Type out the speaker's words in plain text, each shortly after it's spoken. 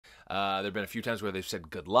There have been a few times where they've said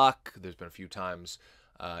good luck. There's been a few times,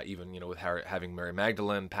 even, with having Mary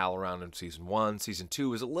Magdalene pal around in season 1. Season 2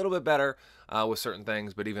 was a little bit better with certain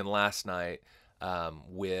things, but even last night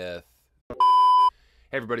with...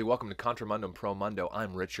 Hey everybody, welcome to Contra and Pro Mundo.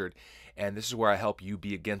 I'm Richard, and this is where I help you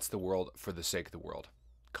be against the world for the sake of the world.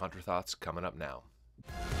 Contra thoughts coming up now.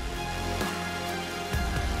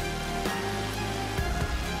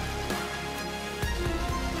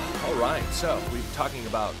 All right, so we've been talking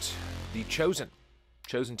about The Chosen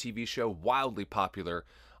TV show, wildly popular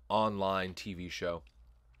online TV show.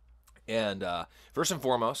 And first and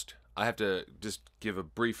foremost, I have to just give a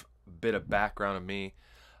brief bit of background of me.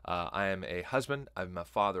 I am a husband. I'm a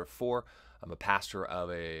father of 4. I'm a pastor of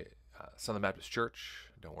a Southern Baptist church.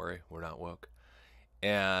 Don't worry, we're not woke.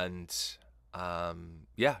 And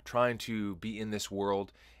yeah, trying to be in this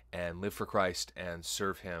world and live for Christ and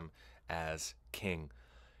serve Him as King.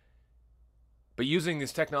 But using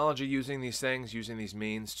this technology, using these things, using these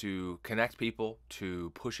means to connect people, to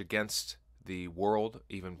push against the world,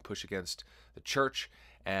 even push against the church.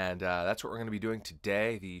 And that's what we're going to be doing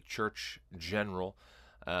today, the church general.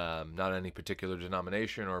 Not any particular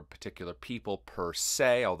denomination or particular people per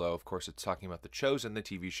se, although of course it's talking about The Chosen, the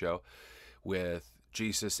TV show, with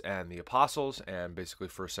Jesus and the apostles and basically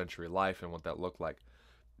first century life and what that looked like.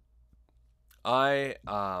 I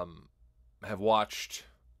have watched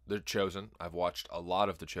The Chosen. I've watched a lot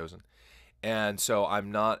of The Chosen, and so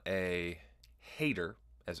I'm not a hater,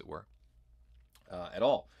 as it were, at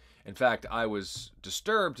all. In fact, I was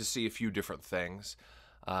disturbed to see a few different things.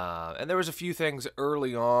 And there was a few things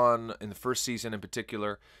early on in the first season in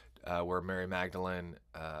particular where Mary Magdalene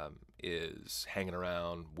is hanging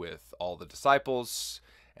around with all the disciples,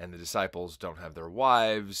 and the disciples don't have their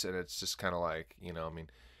wives, and it's just kind of like,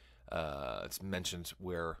 it's mentioned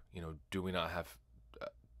where, do we not have,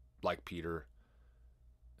 like Peter,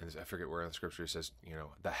 and I forget where in the scripture it says,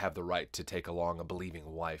 that have the right to take along a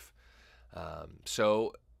believing wife.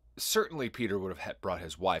 So certainly Peter would have brought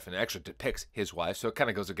his wife, and it actually depicts his wife, so it kind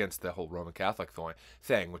of goes against the whole Roman Catholic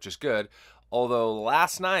thing, which is good. Although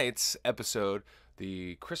last night's episode,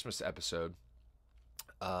 the Christmas episode,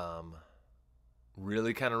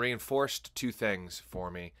 really kind of reinforced 2 things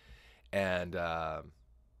for me. And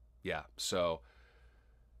yeah, so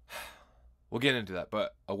we'll get into that.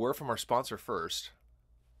 But a word from our sponsor first.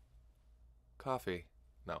 Coffee.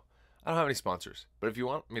 No, I don't have any sponsors. But if you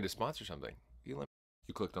want me to sponsor something, you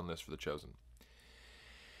clicked on this for The Chosen.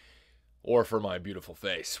 Or for my beautiful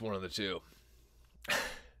face. One of the two.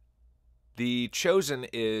 The Chosen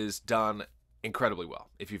is done incredibly well.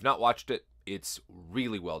 If you've not watched it, it's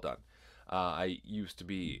really well done. I'm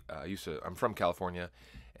from California,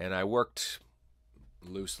 and I worked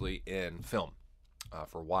loosely in film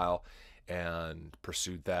for a while and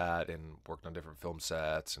pursued that and worked on different film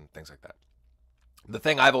sets and things like that. The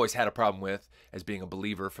thing I've always had a problem with as being a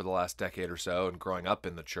believer for the last decade or so and growing up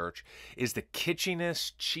in the church is the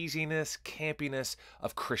kitschiness, cheesiness, campiness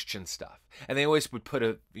of Christian stuff. And they always would put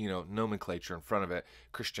a, nomenclature in front of it.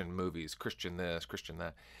 Christian movies, Christian this, Christian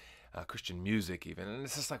that, Christian music even. And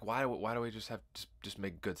it's just like, why do we just have just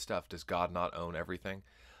make good stuff? Does God not own everything?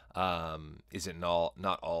 Is it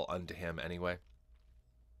not all unto Him anyway?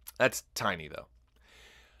 That's tiny though.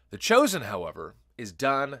 The Chosen, however, is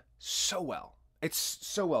done so well. It's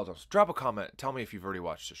so well done. So drop a comment. Tell me if you've already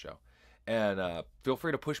watched the show. And feel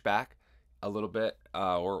free to push back a little bit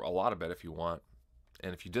or a lot of it if you want.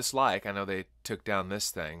 And if you dislike, I know they took down this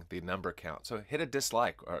thing, the number count. So hit a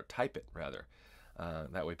dislike, or type it rather.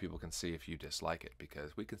 That way people can see if you dislike it,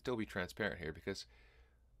 because we can still be transparent here, because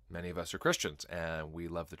many of us are Christians and we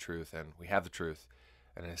love the truth and we have the truth,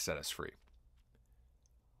 and it has set us free.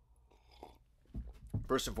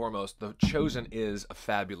 First and foremost, The Chosen is a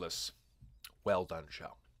fabulous, well done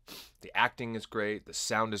show. The acting is great, the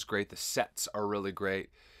sound is great, the sets are really great.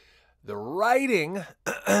 The writing,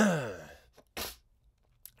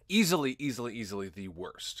 easily the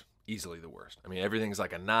worst. Easily the worst. I mean, everything's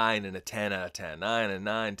like a 9 and a 10 out of 10. 9 and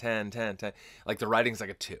 9, 10, 10, 10. Like the writing's like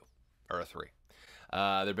a 2 or a 3. There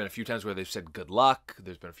have been a few times where they've said good luck.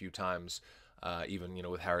 There's been a few times, even,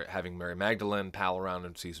 with having Mary Magdalene pal around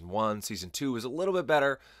in season 1. Season 2 was a little bit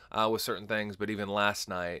better with certain things, but even last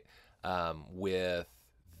night with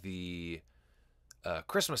the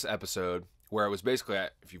Christmas episode, where it was basically,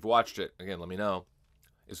 if you've watched it, again, let me know,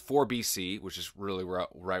 is 4 BC, which is really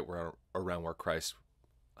right around where Christ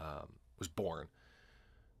was born.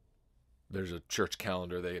 There's a church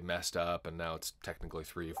calendar they messed up, and now it's technically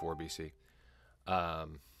 3 or 4 BC. What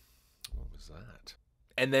was that?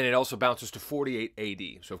 And then it also bounces to 48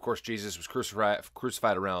 AD. So, of course, Jesus was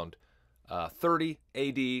crucified around 30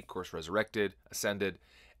 AD, of course, resurrected, ascended,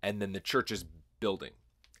 and then the church is building.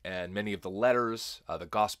 And many of the letters, the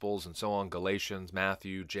Gospels and so on, Galatians,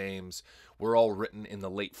 Matthew, James, were all written in the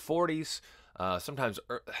late 40s. Sometimes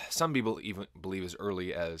some people even believe as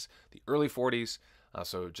early as the early 40s,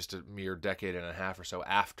 so just a mere decade and a half or so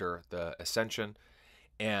after the ascension.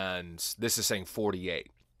 And this is saying 48.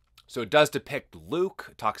 So it does depict Luke.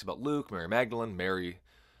 It talks about Luke, Mary Magdalene, Mary,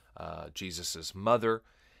 Jesus' mother,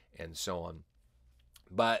 and so on.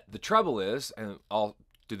 But the trouble is, and I'll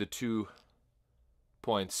do the 2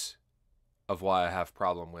 points of why I have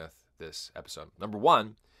problem with this episode. Number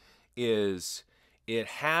 1 is it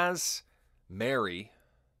has Mary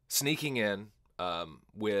sneaking in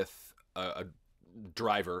with a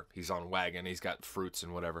driver. He's on a wagon. He's got fruits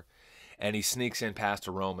and whatever. And he sneaks in past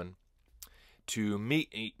a Roman to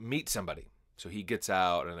meet somebody. So he gets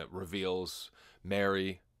out, and it reveals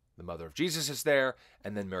Mary, the mother of Jesus, is there.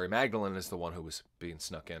 And then Mary Magdalene is the one who was being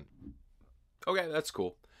snuck in. Okay, that's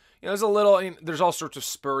cool. There's all sorts of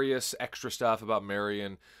spurious extra stuff about Mary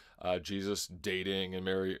and Jesus dating and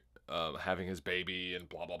Mary having his baby and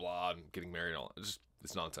blah, blah, blah, and getting married and all that.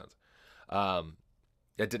 It's nonsense. That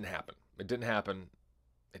didn't happen. It didn't happen.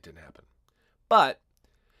 But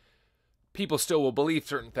people still will believe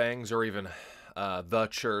certain things, or even the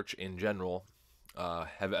church in general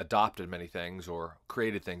have adopted many things or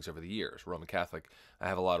created things over the years. Roman Catholic, I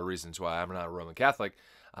have a lot of reasons why I'm not a Roman Catholic.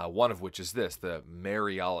 One of which is this, the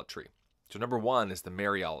Mariolatry. So number 1 is the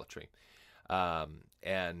Mariolatry.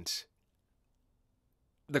 And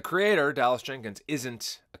the creator, Dallas Jenkins,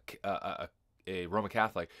 isn't a Roman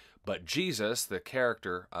Catholic, but Jesus, the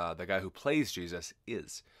character, the guy who plays Jesus,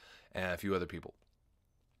 is, and a few other people.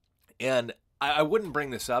 And I wouldn't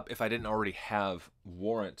bring this up if I didn't already have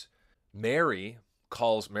warrant. Mary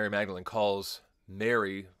Magdalene calls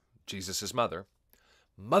Mary, Jesus' mother,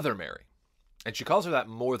 Mother Mary. And she calls her that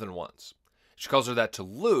more than once. She calls her that to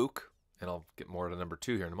Luke, and I'll get more to number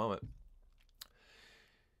 2 here in a moment,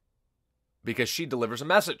 because she delivers a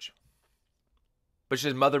message. But she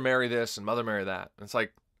says, Mother Mary this and Mother Mary that. And it's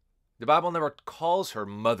like, the Bible never calls her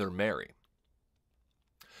Mother Mary.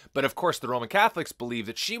 But of course, the Roman Catholics believe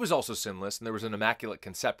that she was also sinless, and there was an immaculate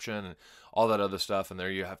conception and all that other stuff. And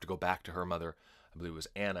there you have to go back to her mother. I believe it was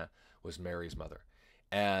Anna, was Mary's mother.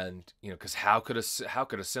 And, because how could a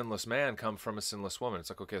sinless man come from a sinless woman? It's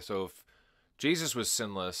like, okay, so if Jesus was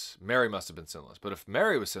sinless, Mary must have been sinless. But if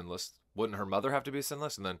Mary was sinless, wouldn't her mother have to be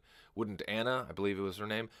sinless? And then wouldn't Anna, I believe it was her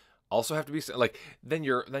name, also have to be sinless? Like, then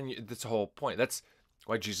that's the whole point. That's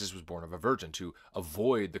why Jesus was born of a virgin, to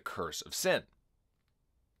avoid the curse of sin.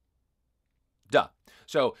 Duh.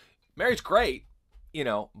 So Mary's great,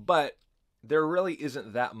 but there really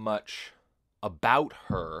isn't that much about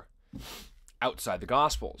her outside the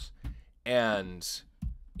Gospels. And,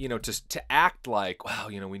 to act like, wow,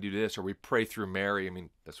 we do this, or we pray through Mary. I mean,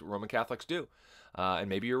 that's what Roman Catholics do. And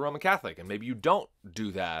maybe you're a Roman Catholic, and maybe you don't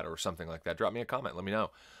do that or something like that. Drop me a comment. Let me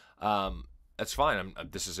know. That's fine.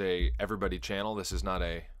 This is a everybody channel. This is not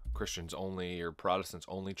a Christians only or Protestants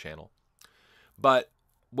only channel. But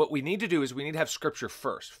what we need to do is we need to have Scripture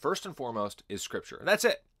first. First and foremost is Scripture. And that's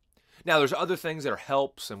it. Now, there's other things that are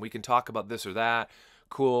helps, and we can talk about this or that.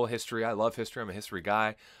 Cool history. I love history. I'm a history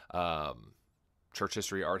guy. Church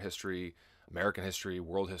history, art history, American history,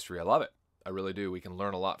 world history. I love it. I really do. We can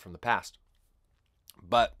learn a lot from the past.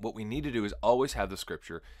 But what we need to do is always have the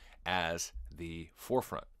Scripture as the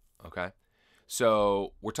forefront, okay?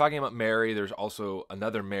 So we're talking about Mary. There's also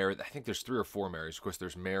another Mary. I think there's 3 or 4 Marys. Of course,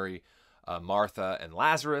 there's Mary, Martha, and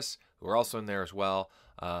Lazarus, who are also in there as well.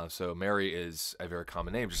 So Mary is a very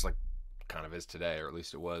common name, just like kind of is today, or at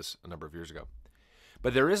least it was a number of years ago.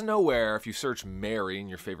 But there is nowhere, if you search Mary in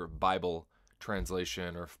your favorite Bible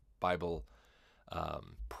translation or Bible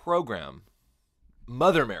program,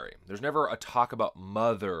 Mother Mary. There's never a talk about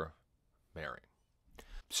Mother Mary.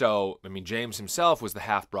 So, James himself was the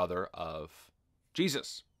half-brother of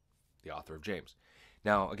Jesus, the author of James.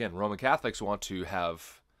 Now, again, Roman Catholics want to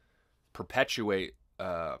perpetuate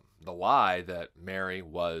the lie that Mary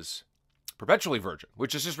was perpetually virgin,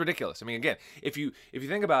 which is just ridiculous. Again, if you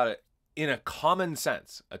think about it, in a common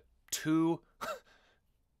sense, two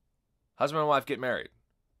husband and wife get married.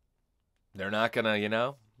 They're not gonna, give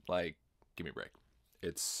me a break.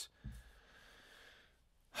 It's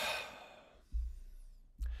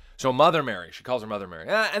so Mother Mary. She calls her Mother Mary,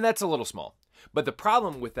 and that's a little small. But the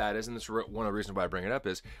problem with that is, and this is one of the reasons why I bring it up,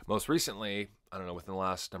 is most recently, I don't know, within the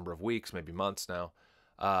last number of weeks, maybe months now,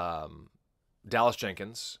 Dallas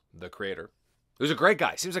Jenkins, the creator, who's a great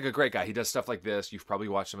guy. Seems like a great guy. He does stuff like this. You've probably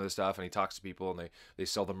watched some of this stuff, and he talks to people, and they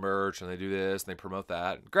sell the merch, and they do this, and they promote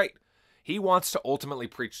that. Great. He wants to ultimately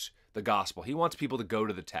preach the gospel. He wants people to go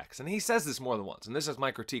to the text. And he says this more than once. And this is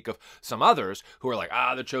my critique of some others who are like,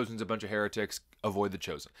 the Chosen's a bunch of heretics. Avoid the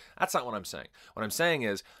Chosen. That's not what I'm saying. What I'm saying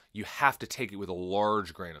is you have to take it with a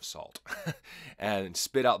large grain of salt and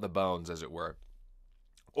spit out the bones, as it were.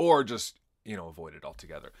 Or just, avoid it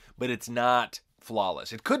altogether. But it's not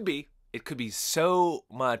flawless. It could be. It could be so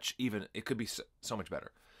much it could be so much better.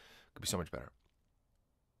 It could be so much better.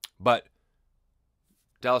 But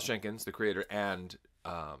Dallas Jenkins, the creator, and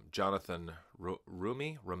Jonathan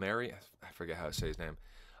Romeri, I forget how to say his name,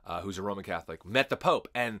 who's a Roman Catholic, met the Pope.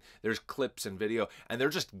 And there's clips and video, and they're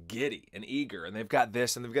just giddy and eager. And they've got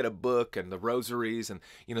this, and they've got a book, and the rosaries, and,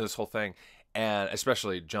 this whole thing. And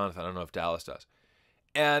especially Jonathan, I don't know if Dallas does.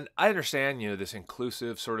 And I understand, this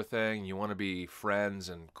inclusive sort of thing. You want to be friends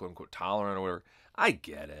and quote-unquote tolerant or whatever. I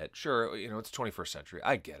get it. Sure, it's 21st century.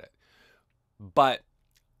 I get it. But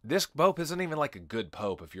this Pope isn't even like a good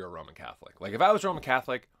Pope if you're a Roman Catholic. Like, if I was Roman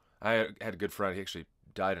Catholic, I had a good friend. He actually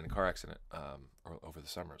died in a car accident over the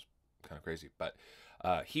summer. It was kind of crazy. But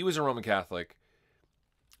he was a Roman Catholic,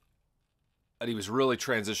 and he was really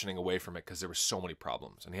transitioning away from it because there were so many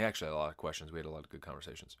problems. And he actually had a lot of questions. We had a lot of good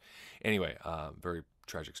conversations. Anyway, very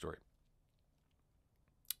tragic story.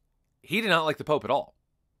 He did not like the Pope at all,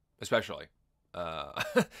 especially.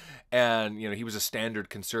 And, he was a standard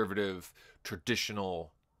conservative,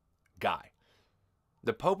 traditional guy.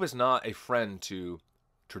 The Pope is not a friend to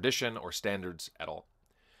tradition or standards at all.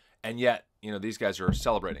 And yet, these guys are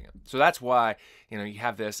celebrating it. So that's why, you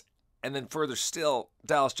have this. And then further still,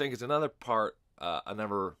 Dallas Jenkins, another part, a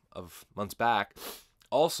number of months back,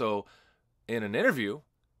 also in an interview,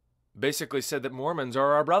 basically said that Mormons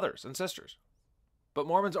are our brothers and sisters. But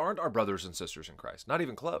Mormons aren't our brothers and sisters in Christ. Not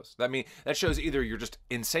even close. That shows either you're just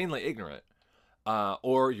insanely ignorant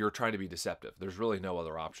or you're trying to be deceptive. There's really no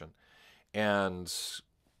other option. And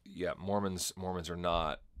yeah, Mormons are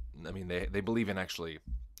not, they believe in actually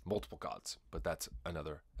multiple gods, but that's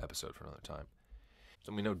another episode for another time.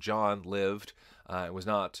 So we know John lived and was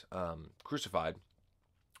not crucified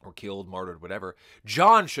or killed, martyred, whatever.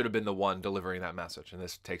 John should have been the one delivering that message. And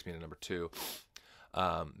this takes me to number 2.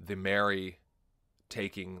 The Mary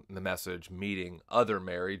taking the message, meeting other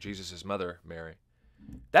Mary, Jesus' mother, Mary.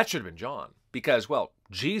 That should have been John. Because,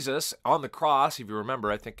 Jesus on the cross, if you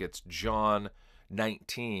remember, I think it's John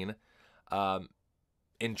 19,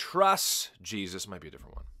 entrusts Jesus, might be a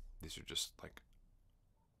different one. These are just like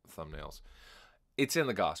thumbnails. It's in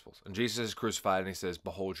the Gospels. And Jesus is crucified, and he says,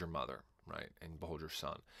 behold your mother, right? And behold your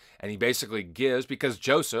son. And he basically gives, because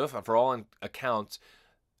Joseph, for all accounts,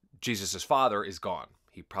 Jesus' father is gone.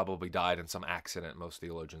 He probably died in some accident. Most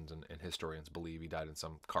theologians and historians believe he died in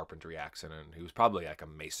some carpentry accident. He was probably like a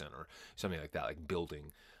mason or something like that, like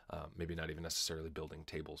building, maybe not even necessarily building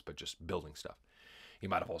tables, but just building stuff. He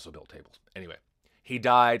might have also built tables. Anyway, he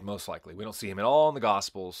died most likely. We don't see him at all in the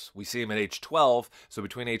Gospels. We see him at age 12. So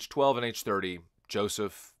between age 12 and age 30,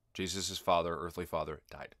 Joseph, Jesus' father, earthly father,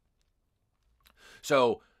 died.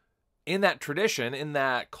 So in that tradition, in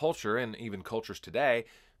that culture, and even cultures today,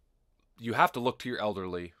 you have to look to your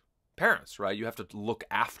elderly parents, right? You have to look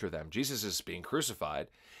after them. Jesus is being crucified.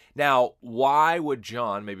 Now, why would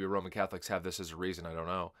John, maybe Roman Catholics have this as a reason, I don't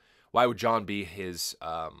know. Why would John be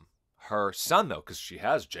her son, though? Because she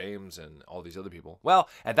has James and all these other people. Well,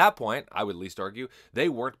 at that point, I would at least argue, they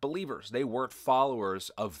weren't believers. They weren't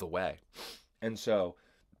followers of the way. And so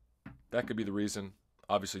that could be the reason.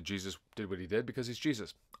 Obviously, Jesus did what he did because he's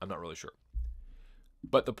Jesus. I'm not really sure.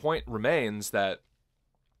 But the point remains that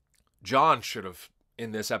John should have,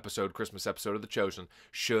 in this episode, Christmas episode of The Chosen,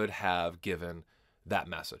 should have given that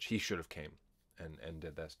message. He should have came and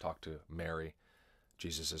did this, talked to Mary,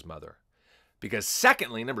 Jesus' mother. Because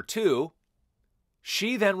secondly, number 2,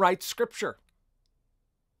 she then writes scripture.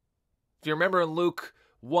 If you remember in Luke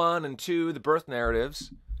 1 and 2, the birth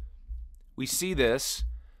narratives, we see this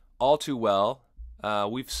all too well.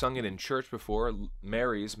 We've sung it in church before,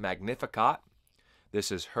 Mary's Magnificat.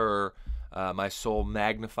 This is her, my soul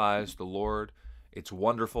magnifies the Lord. It's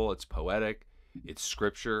wonderful. It's poetic. It's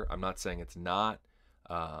scripture. I'm not saying it's not.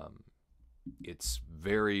 It's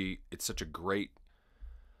such a great,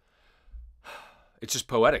 it's just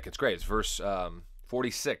poetic. It's great. It's verse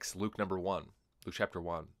 46, Luke chapter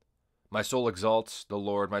 1. My soul exalts the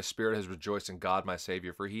Lord. My spirit has rejoiced in God, my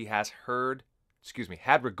Savior, for he has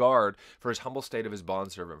had regard for his humble state of his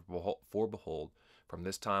bondservant. For behold, from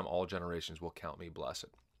this time all generations will count me blessed.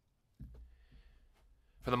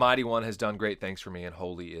 For the mighty one has done great things for me, and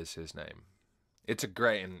holy is his name. It's a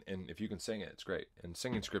great, and if you can sing it, it's great. And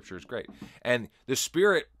singing scripture is great. And the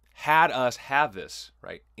Spirit had us have this,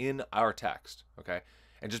 right, in our text, okay?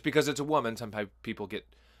 And just because it's a woman, sometimes people get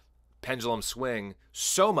pendulum swing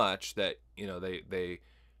so much that, they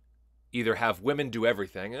either have women do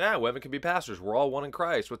everything, and women can be pastors. We're all one in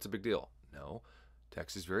Christ. What's the big deal? No.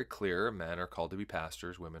 Text is very clear. Men are called to be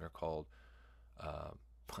pastors. Women are called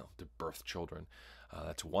to birth children.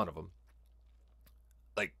 That's one of them.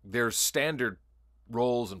 Like, there's standard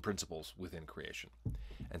roles and principles within creation.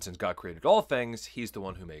 And since God created all things, he's the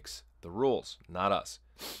one who makes the rules, not us.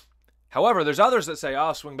 However, there's others that say,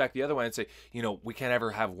 swing back the other way and say, we can't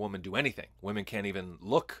ever have a woman do anything. Women can't even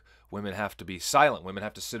look. Women have to be silent. Women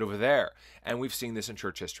have to sit over there. And we've seen this in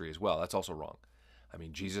church history as well. That's also wrong. I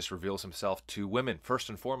mean, Jesus reveals himself to women first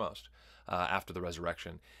and foremost after the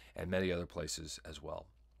resurrection, and many other places as well.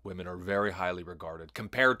 Women are very highly regarded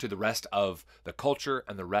compared to the rest of the culture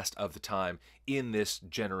and the rest of the time in this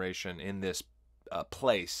generation, in this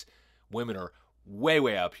place. Women are way,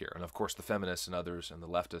 way up here. And of course, the feminists and others and the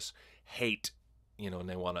leftists hate, and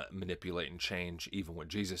they want to manipulate and change even what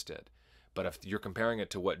Jesus did. But if you're comparing it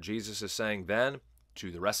to what Jesus is saying then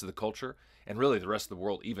to the rest of the culture and really the rest of the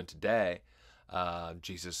world even today,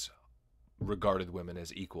 Jesus regarded women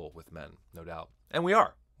as equal with men, no doubt. And we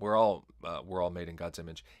are. We're all made in God's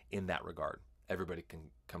image in that regard. Everybody can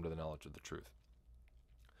come to the knowledge of the truth.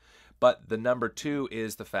 But the number 2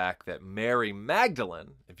 is the fact that Mary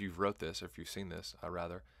Magdalene, if you've wrote this, or if you've seen this,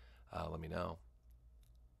 let me know.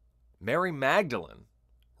 Mary Magdalene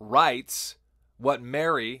writes what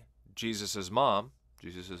Mary, Jesus' mom,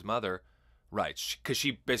 Jesus' mother, writes. Because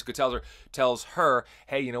she basically tells her,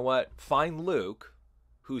 hey, you know what? Find Luke,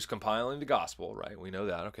 who's compiling the gospel, right? We know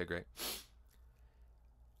that. Okay, great.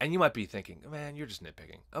 And you might be thinking, man, you're just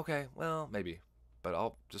nitpicking. Okay, well, maybe. But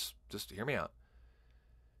I'll just hear me out.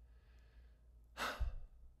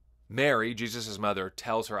 Mary, Jesus' mother,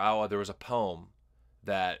 tells her, there was a poem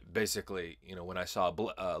that basically, when I saw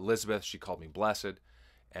Elizabeth, she called me blessed,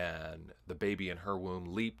 and the baby in her womb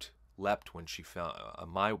leapt when she found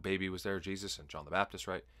my baby was there, Jesus and John the Baptist,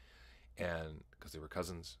 right? And because they were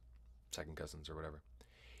cousins, second cousins or whatever.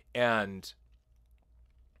 And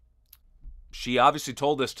she obviously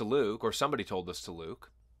told this to Luke, or somebody told this to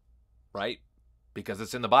Luke, right? Because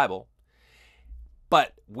it's in the Bible.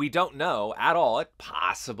 But we don't know at all. It's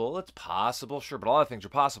possible, sure, but a lot of things are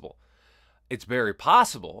possible. It's very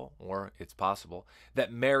possible, or it's possible,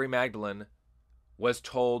 that Mary Magdalene was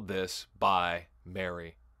told this by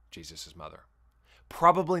Mary, Jesus' mother.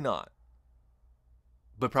 Probably not.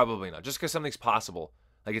 But probably not. Just because something's possible,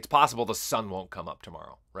 like it's possible the sun won't come up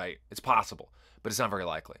tomorrow, right? It's possible, but it's not very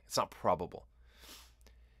likely. It's not probable.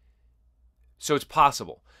 So it's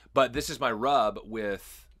possible. But this is my rub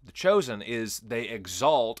with The Chosen, is they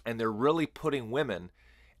exalt and they're really putting women,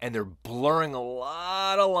 and they're blurring a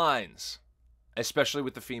lot of lines, especially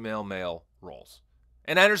with the female-male roles.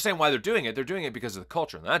 And I understand why they're doing it. They're doing it because of the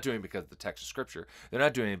culture. They're not doing it because of the text of Scripture. They're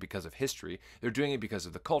not doing it because of history. They're doing it because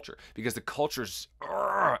of the culture. Because the culture's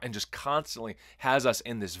and just constantly has us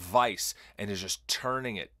in this vice and is just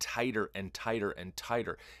turning it tighter and tighter and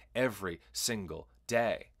tighter every single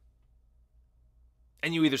day.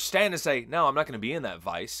 And you either stand and say, no, I'm not going to be in that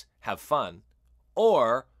vice, have fun,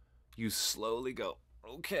 or you slowly go,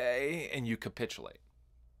 okay, and you capitulate.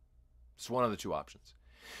 It's one of the two options.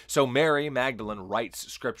 So Mary Magdalene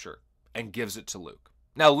writes Scripture and gives it to Luke.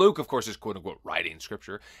 Now, Luke, of course, is quote-unquote writing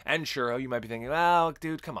Scripture. And sure, you might be thinking, well,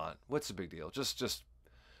 dude, come on. What's the big deal? Just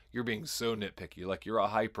you're being so nitpicky. Like, you're a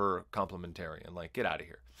hyper-complementarian. Like, get out of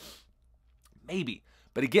here. Maybe.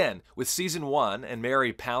 But again, with season 1 and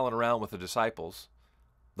Mary palling around with the disciples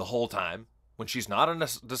the whole time, when she's not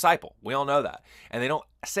a disciple. We all know that. And they don't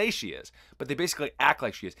say she is, but they basically act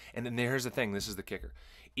like she is. And then here's the thing. This is the kicker.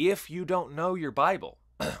 If you don't know your Bible,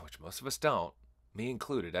 which most of us don't, me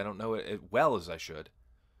included, I don't know it as well as I should,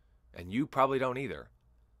 and you probably don't either,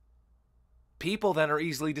 people then are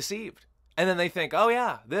easily deceived. And then they think, oh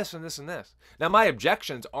yeah, this and this and this. Now, my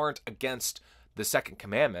objections aren't against the second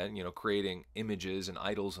commandment, creating images and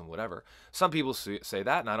idols and whatever. Some people say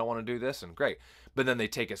that, and I don't want to do this, and great. But then they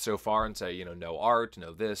take it so far and say, no art,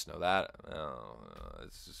 no this, no that.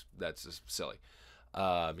 That's just silly.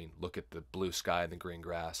 Look at the blue sky and the green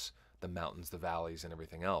grass, the mountains, the valleys, and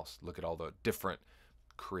everything else. Look at all the different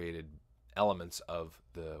created elements of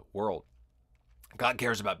the world. God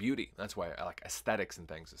cares about beauty. That's why I like aesthetics and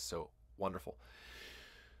things. It's so wonderful.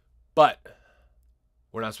 But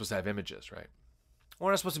we're not supposed to have images, right? We're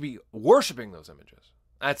not supposed to be worshiping those images.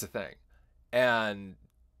 That's the thing. And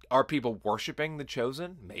are people worshiping the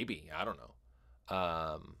chosen? Maybe. I don't know.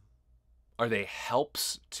 Are they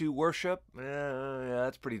helps to worship? Yeah,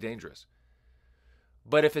 that's pretty dangerous.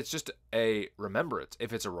 But if it's just a remembrance,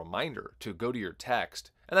 if it's a reminder to go to your text,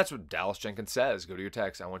 And that's what Dallas Jenkins says. Go to your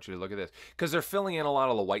text. I want you to look at this. Because they're filling in a lot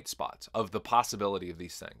of the white spots of the possibility of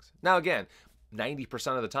these things. Now, again,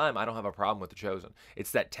 90% of the time, I don't have a problem with The Chosen.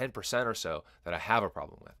 It's that 10% or so that I have a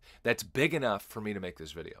problem with. That's big enough for me to make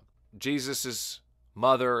this video. Jesus'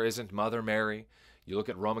 mother isn't Mother Mary. You look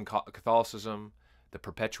at Roman Catholicism, the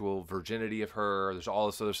perpetual virginity of her. There's all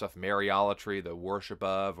this other stuff, Mariolatry, the worship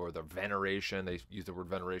of, or the veneration. They use the word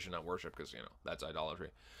veneration, not worship, because, you know, that's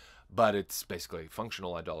idolatry. But it's basically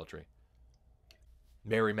functional idolatry.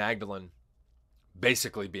 Mary Magdalene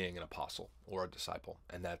basically being an apostle or a disciple.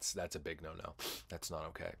 And that's a big no-no. That's not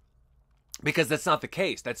okay. Because that's not the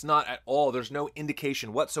case. That's not at all. There's no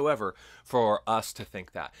indication whatsoever for us to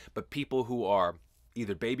think that. But people who are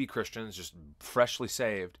either baby Christians, just freshly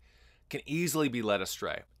saved, can easily be led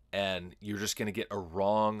astray. And you're just going to get a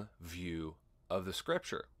wrong view of the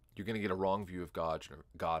scripture. You're going to get a wrong view of God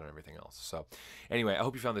and everything else. So anyway, I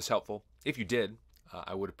hope you found this helpful. If you did,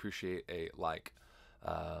 I would appreciate a like.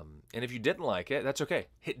 And if you didn't like it, that's okay.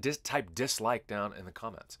 Type dislike down in the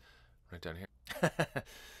comments. Right down here.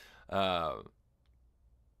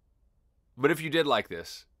 But if you did like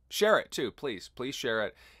this, share it too, please. Please share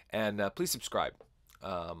it. And please subscribe.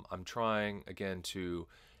 I'm trying, again, to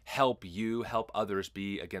help you, help others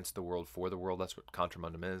be against the world, for the world. That's what Contra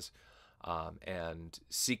is. And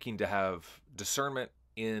seeking to have discernment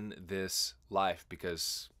in this life,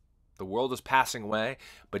 because the world is passing away,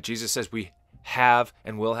 but Jesus says we have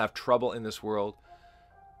and will have trouble in this world,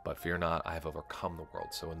 but fear not, I have overcome the world.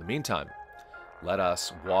 So in the meantime, let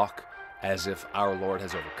us walk as if our Lord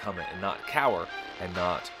has overcome it, and not cower and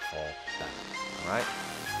not fall back. All right?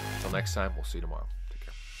 Until next time, we'll see you tomorrow.